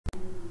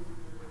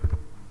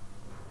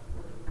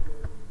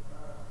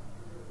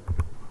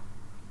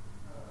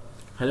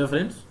Hello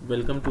friends,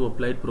 welcome to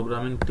Applied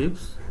Programming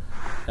Tips,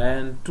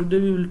 and today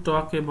we will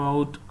talk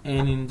about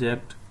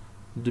ninject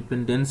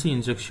dependency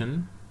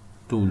injection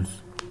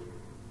tools.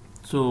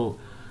 So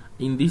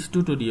in this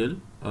tutorial,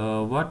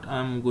 what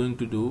I'm going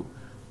to do,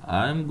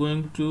 I'm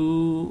going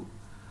to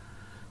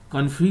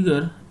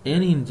configure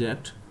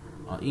ninject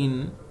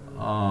in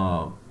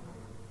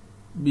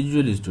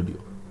Visual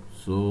Studio.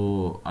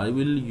 So I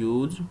will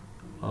use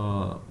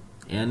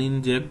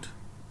ninject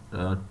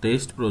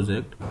test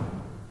project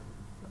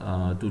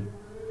to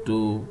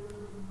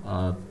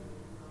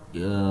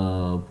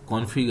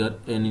configure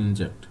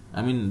ninject.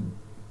 I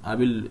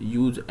will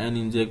use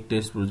ninject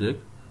test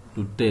project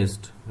to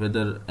test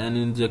whether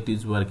ninject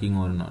is working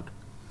or not.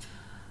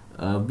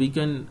 We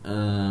can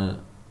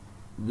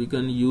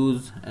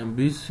use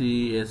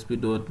MVC,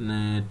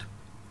 ASP.NET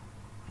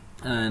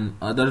and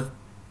other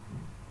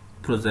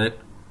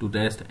project to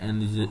test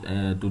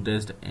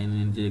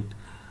ninject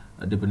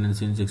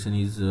dependency injection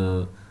is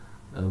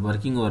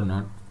working or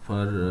not.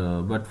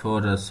 But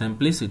for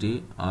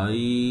simplicity,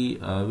 I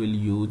will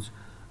use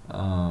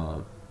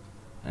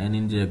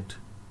ninject.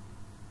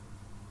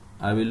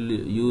 I will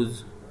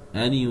use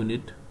any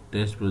unit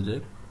test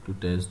project to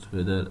test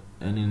whether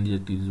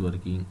ninject is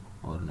working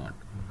or not.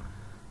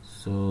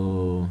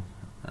 So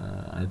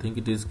I think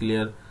it is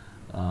clear.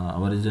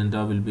 Our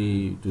agenda will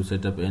be to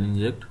set up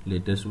ninject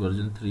latest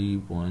version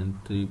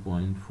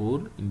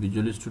 3.3.4 in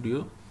Visual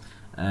Studio,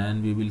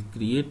 and we will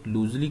create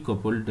loosely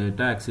coupled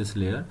data access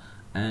layer,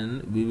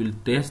 and we will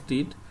test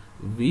it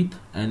with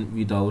and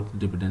without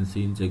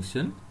dependency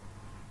injection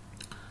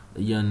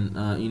in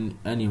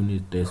any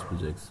unit test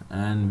projects,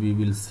 and we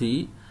will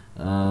see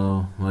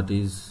what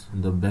is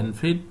the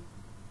benefit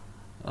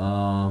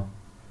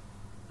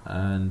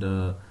and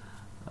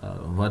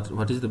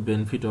what is the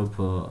benefit of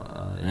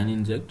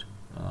ninject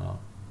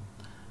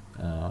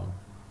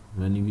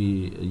when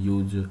we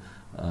use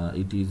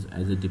it is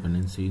as a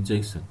dependency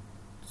injection.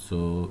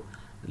 So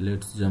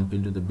let's jump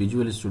into the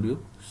Visual Studio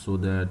so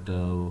that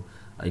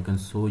I can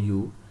show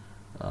you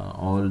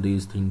all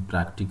these things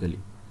practically.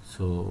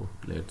 So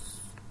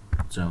let's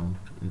jump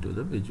into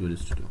the Visual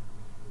Studio.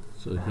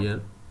 So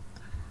here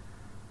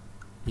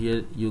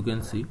you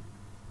can see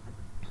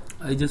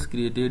I just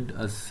created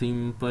a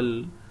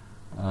simple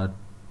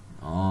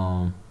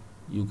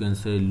you can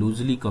say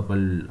loosely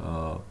coupled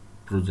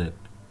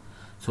project.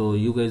 So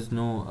you guys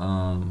know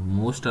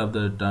most of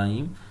the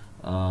time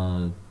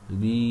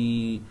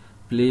we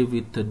play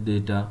with the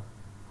database.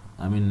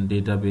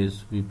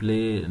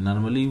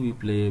 Normally we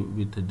play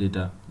with the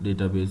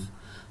database.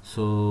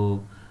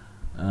 So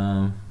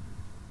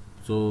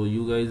so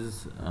you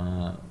guys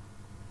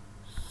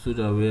should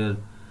aware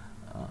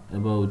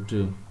about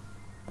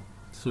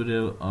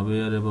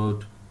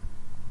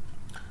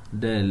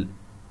DAL.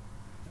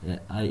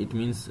 It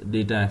means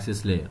data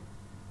access layer,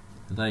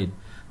 right?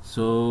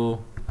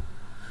 So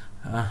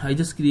I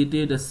just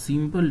created a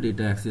simple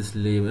data access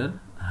layer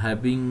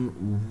having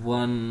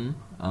one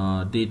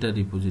data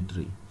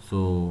repository.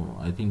 So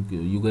I think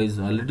you guys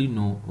already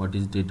know what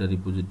is data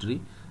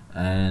repository,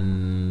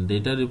 and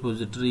data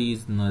repository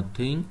is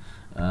nothing.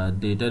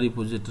 Data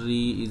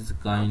repository is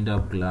kind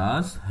of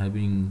class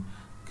having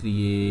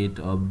create,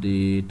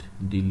 update,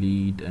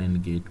 delete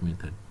and get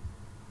method.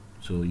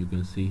 So you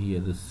can see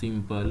here the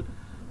simple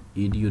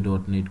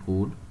edu.net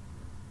code.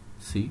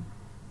 See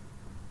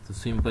the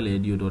simple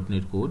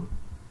edu.net code.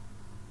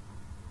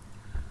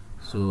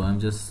 So I'm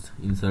just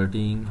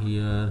inserting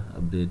here,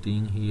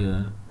 updating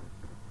here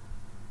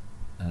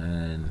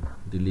and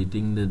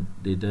deleting the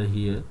data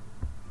here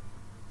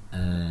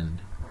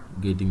and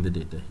getting the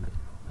data here,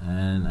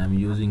 and I'm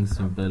using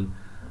simple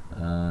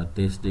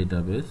test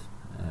database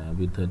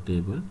with a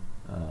table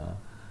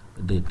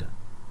data.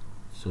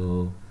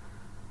 So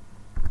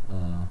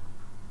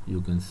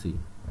you can see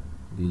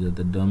these are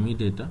the dummy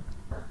data.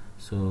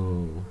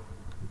 So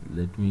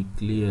let me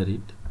clear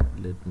it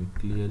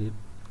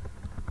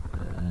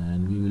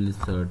and we will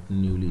insert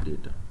newly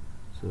data.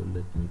 So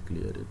let me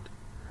clear it.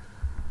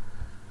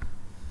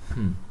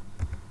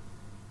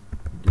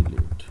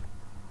 Delete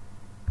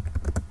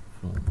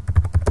from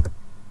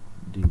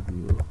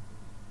DBO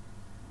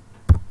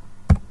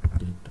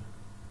data.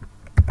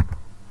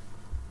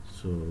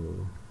 So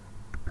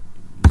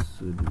we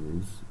should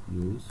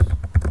use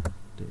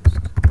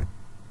test,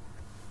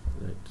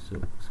 right? So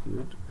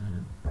execute,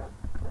 and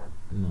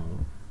now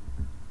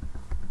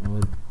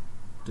our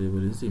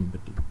table is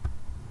empty,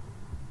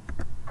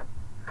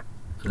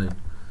 right?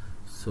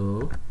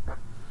 So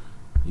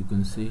you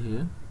can see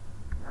here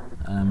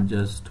I am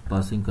just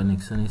passing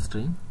connection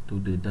string to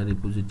data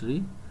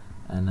repository,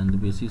 and on the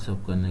basis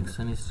of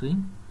connection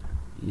string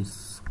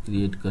is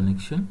create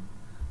connection,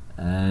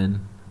 and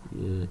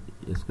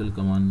SQL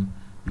command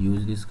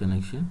use this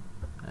connection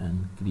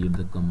and create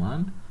the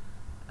command,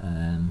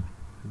 and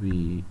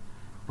we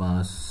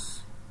are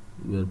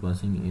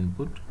passing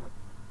input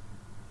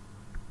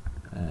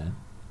and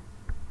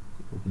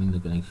opening the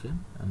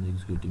connection and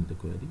executing the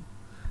query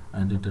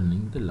and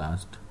returning the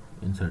last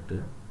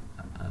inserted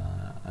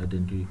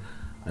identity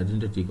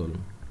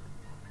column.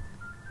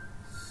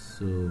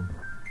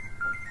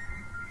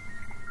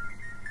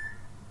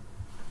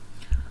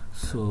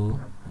 so